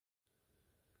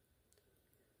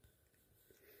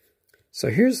So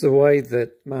here's the way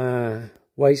that my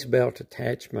waist belt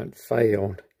attachment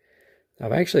failed.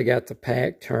 I've actually got the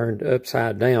pack turned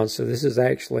upside down. So this is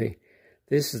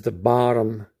the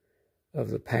bottom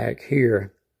of the pack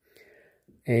here.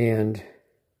 And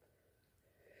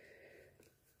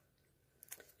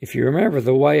if you remember,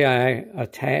 the way I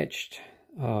attached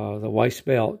the waist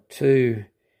belt to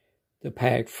the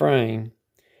pack frame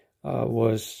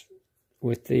was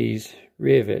with these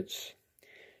rivets.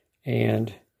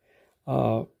 And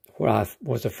what I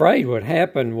was afraid would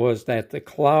happen was that the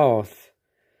cloth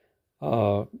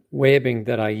webbing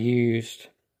that I used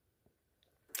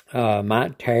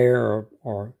might tear,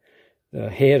 or the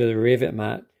head of the rivet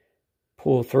might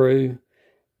pull through,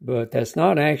 but that's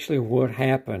not actually what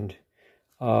happened.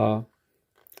 If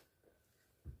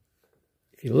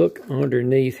you look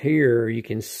underneath here, you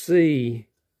can see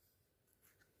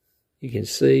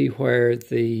where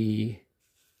the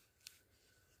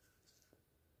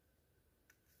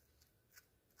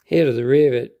head of the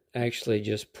rivet actually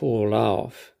just pulled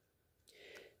off.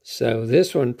 So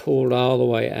this one pulled all the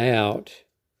way out,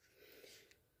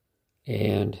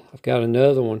 and I've got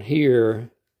another one here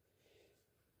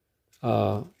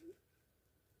that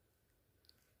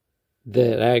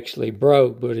actually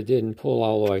broke, but it didn't pull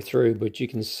all the way through. But you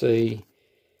can see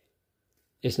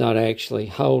it's not actually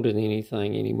holding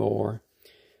anything anymore.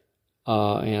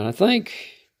 And I think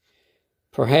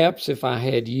perhaps if I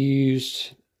had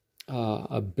used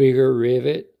a bigger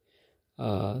rivet,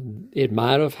 it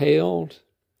might have held.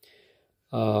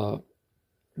 But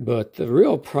the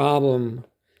real problem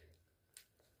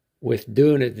with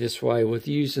doing it this way, with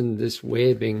using this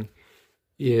webbing,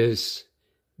 is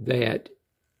that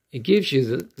it gives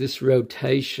you this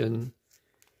rotation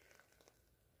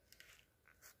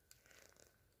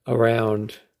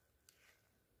around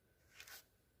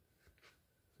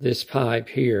this pipe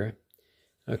here.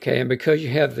 Okay, and because you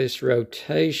have this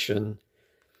rotation,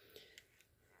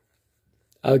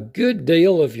 a good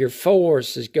deal of your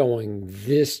force is going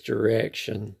this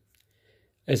direction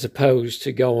as opposed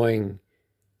to going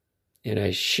in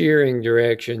a shearing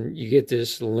direction. You get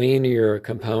this linear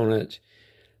component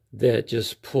that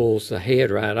just pulls the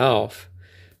head right off.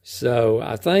 So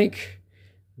I think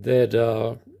that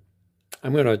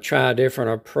I'm going to try a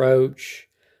different approach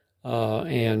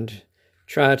and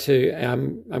try to,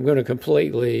 I'm going to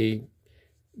completely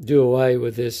do away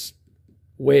with this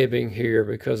webbing here,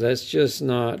 because that's just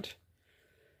not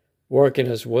working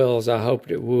as well as I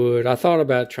hoped it would. I thought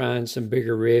about trying some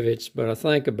bigger rivets, but I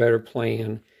think a better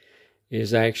plan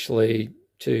is actually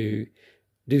to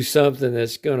do something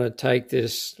that's going to take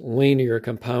this linear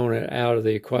component out of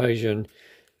the equation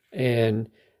and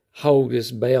hold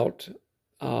this belt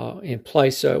in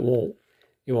place so it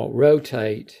won't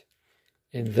rotate,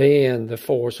 and then the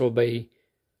force will be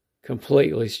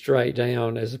completely straight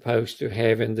down as opposed to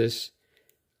having this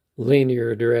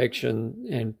linear direction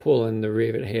and pulling the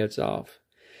rivet heads off.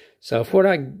 So if what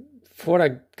I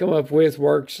come up with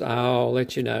works, I'll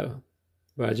let you know.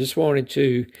 But I just wanted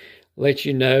to let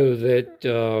you know that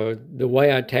the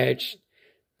way I attached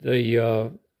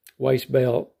the waist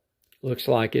belt looks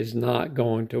like it's not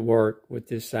going to work with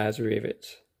this size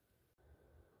rivets.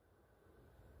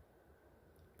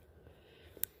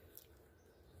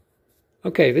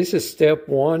 Okay, this is step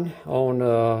one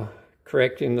on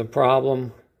correcting the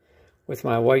problem with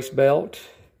my waist belt.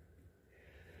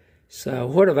 So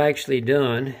what I've actually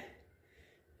done,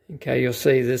 okay, you'll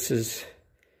see this is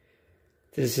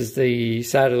the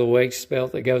side of the waist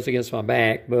belt that goes against my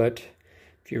back. But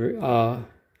if you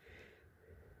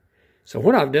so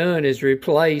what I've done is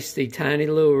replace the tiny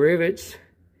little rivets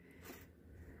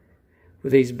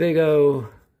with these big old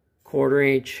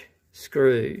 1/4 inch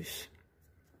screws.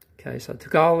 Okay, so I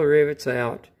took all the rivets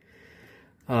out,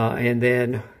 and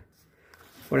then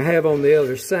what I have on the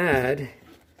other side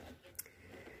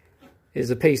is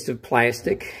a piece of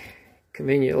plastic,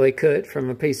 conveniently cut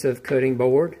from a piece of cutting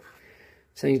board.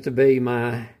 Seems to be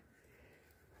my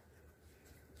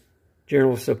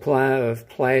general supply of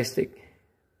plastic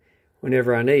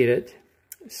whenever I need it.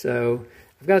 So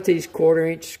I've got these 1/4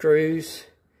 inch screws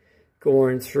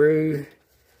going through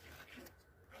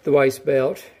the waist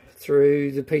belt,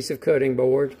 through the piece of cutting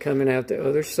board, coming out the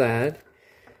other side,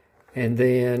 and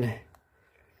then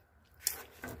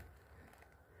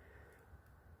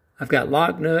I've got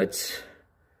lock nuts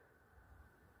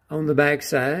on the back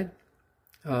side,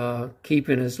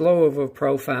 keeping as low of a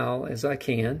profile as I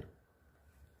can.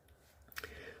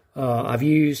 I've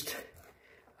used,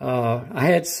 I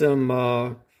had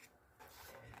some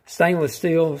stainless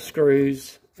steel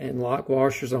screws and lock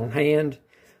washers on hand,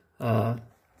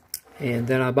 and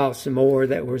then I bought some more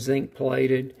that were zinc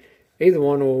plated. Either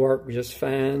one will work just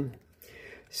fine.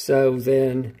 So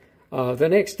then the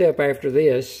next step after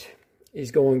this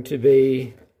is going to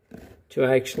be to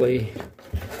actually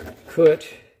put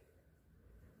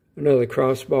another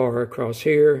crossbar across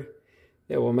here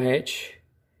that will match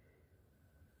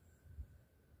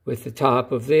with the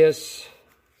top of this.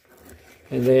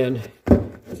 And then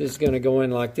this is going to go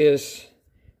in like this,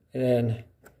 and then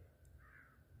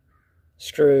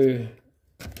screw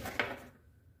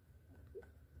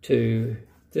to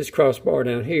this crossbar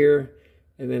down here,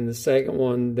 and then the second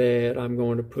one that I'm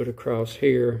going to put across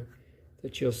here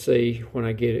that you'll see when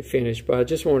I get it finished. But I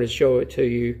just wanted to show it to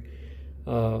you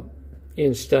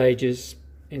in stages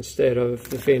instead of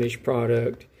the finished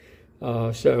product.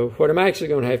 So what I'm actually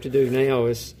going to have to do now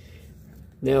is,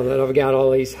 now that I've got all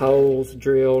these holes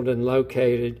drilled and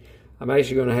located, I'm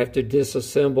actually going to have to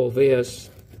disassemble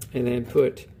this and then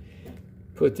put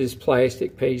this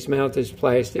plastic piece, mount this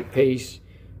plastic piece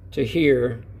to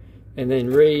here, and then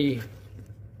reattach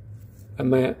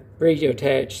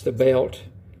the belt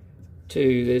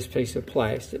to this piece of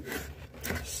plastic.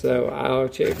 So I'll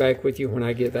check back with you when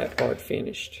I get that part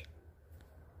finished.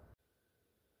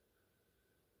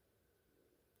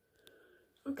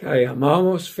 Okay, I'm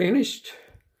almost finished.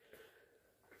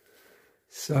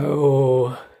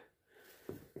 So,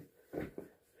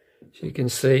 as you can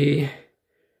see, of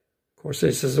course,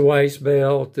 this is the waist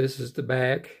belt, this is the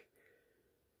back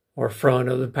or front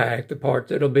of the pack, the part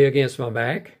that'll be against my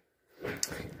back.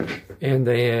 And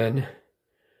then,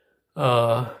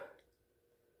 here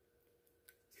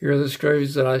are the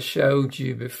screws that I showed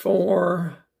you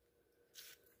before.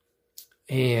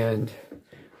 And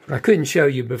what I couldn't show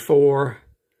you before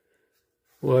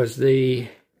was the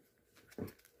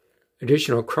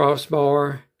additional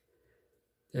crossbar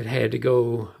that had to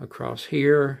go across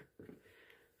here.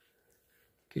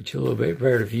 Get you a little bit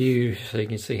better view so you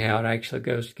can see how it actually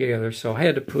goes together. So I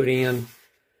had to put in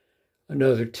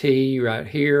another T right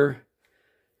here,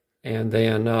 and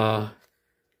then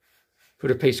put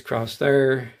a piece across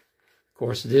there. Of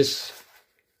course, this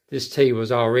T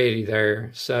was already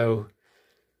there, so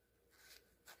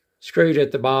screwed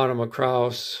at the bottom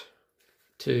across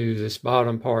to this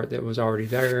bottom part that was already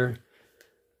there.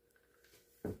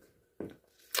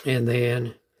 And then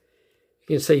you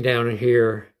can see down in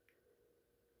here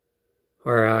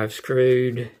where I've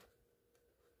screwed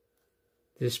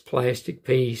this plastic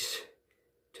piece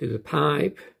to the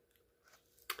pipe.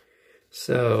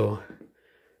 So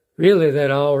really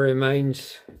that all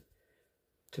remains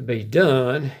to be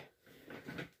done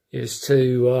is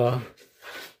to, I'm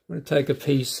going to take a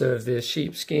piece of this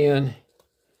sheepskin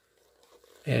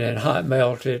and then hot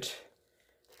melt it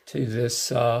to this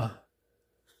part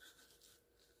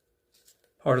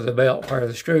of the belt where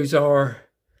the screws are,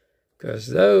 because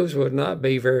those would not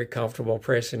be very comfortable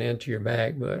pressing into your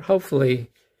back, but hopefully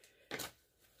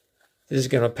this is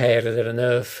going to pad it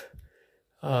enough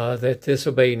that this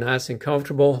will be nice and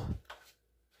comfortable.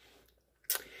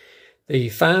 The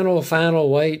final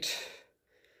weight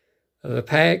of the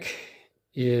pack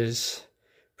is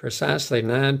precisely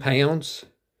 9 pounds.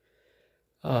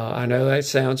 I know that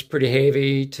sounds pretty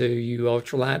heavy to you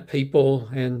ultralight people,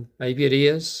 and maybe it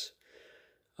is.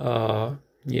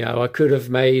 You know, I could have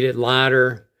made it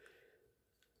lighter.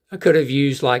 I could have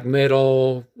used like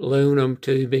metal aluminum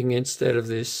tubing instead of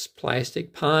this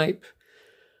plastic pipe.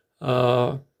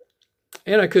 And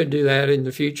I could do that in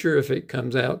the future if it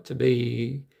comes out to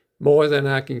be more than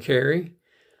I can carry.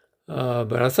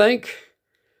 But I think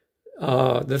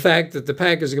the fact that the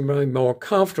pack is going to be more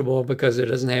comfortable because it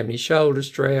doesn't have any shoulder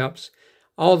straps,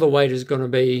 all the weight is going to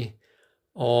be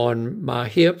on my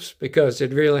hips because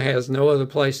it really has no other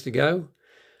place to go.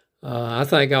 I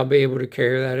think I'll be able to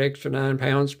carry that extra 9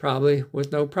 pounds probably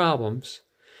with no problems.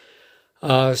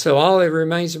 So all that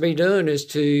remains to be done is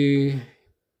to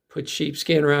put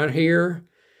sheepskin right here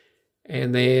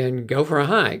and then go for a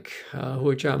hike,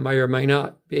 which I may or may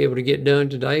not be able to get done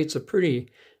today. It's a pretty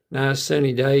nice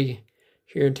sunny day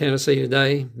here in Tennessee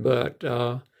today, but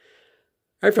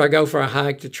after I go for a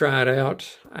hike to try it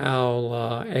out,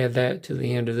 I'll add that to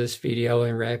the end of this video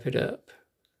and wrap it up.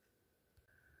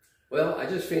 Well, I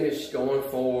just finished going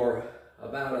for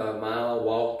about a mile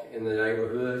walk in the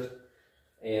neighborhood,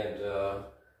 and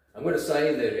I'm going to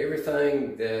say that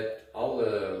everything all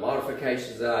the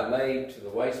modifications that I made to the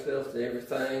waist belt and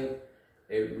everything,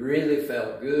 it really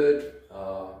felt good.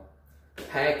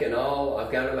 Pack and all,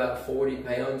 I've got about 40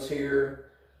 pounds here.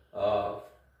 Of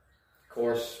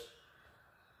course,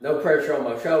 no pressure on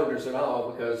my shoulders at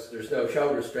all because there's no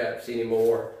shoulder straps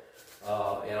anymore.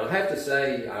 And I have to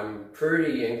say, I'm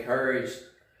pretty encouraged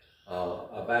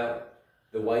about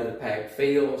the way the pack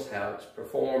feels, how it's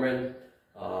performing.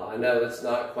 I know it's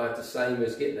not quite the same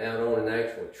as getting out on an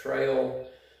actual trail,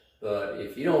 but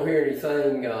if you don't hear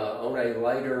anything on a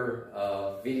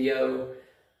later video,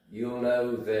 you'll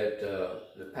know that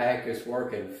the pack is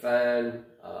working fine.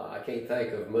 I can't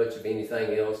think of much of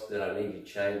anything else that I need to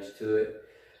change to it.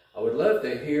 I would love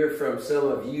to hear from some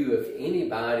of you if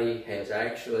anybody has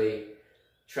actually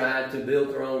tried to build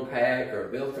their own pack or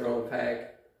built their own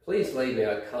pack. Please leave me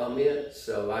a comment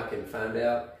so I can find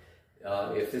out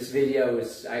if this video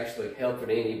is actually helping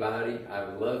anybody. I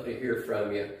would love to hear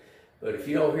from you. But if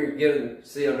you don't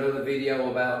see another video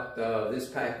about this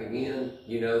pack again,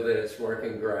 you know that it's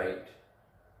working great.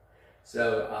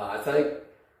 So I thank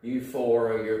you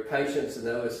for your patience. I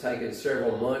know it's taken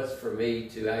several months for me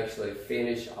to actually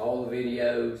finish all the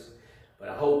videos, but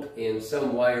I hope in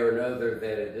some way or another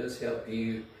that it does help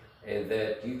you and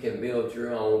that you can build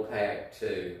your own pack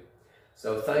too.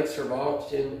 So thanks for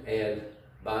watching, and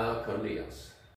bye con Dios.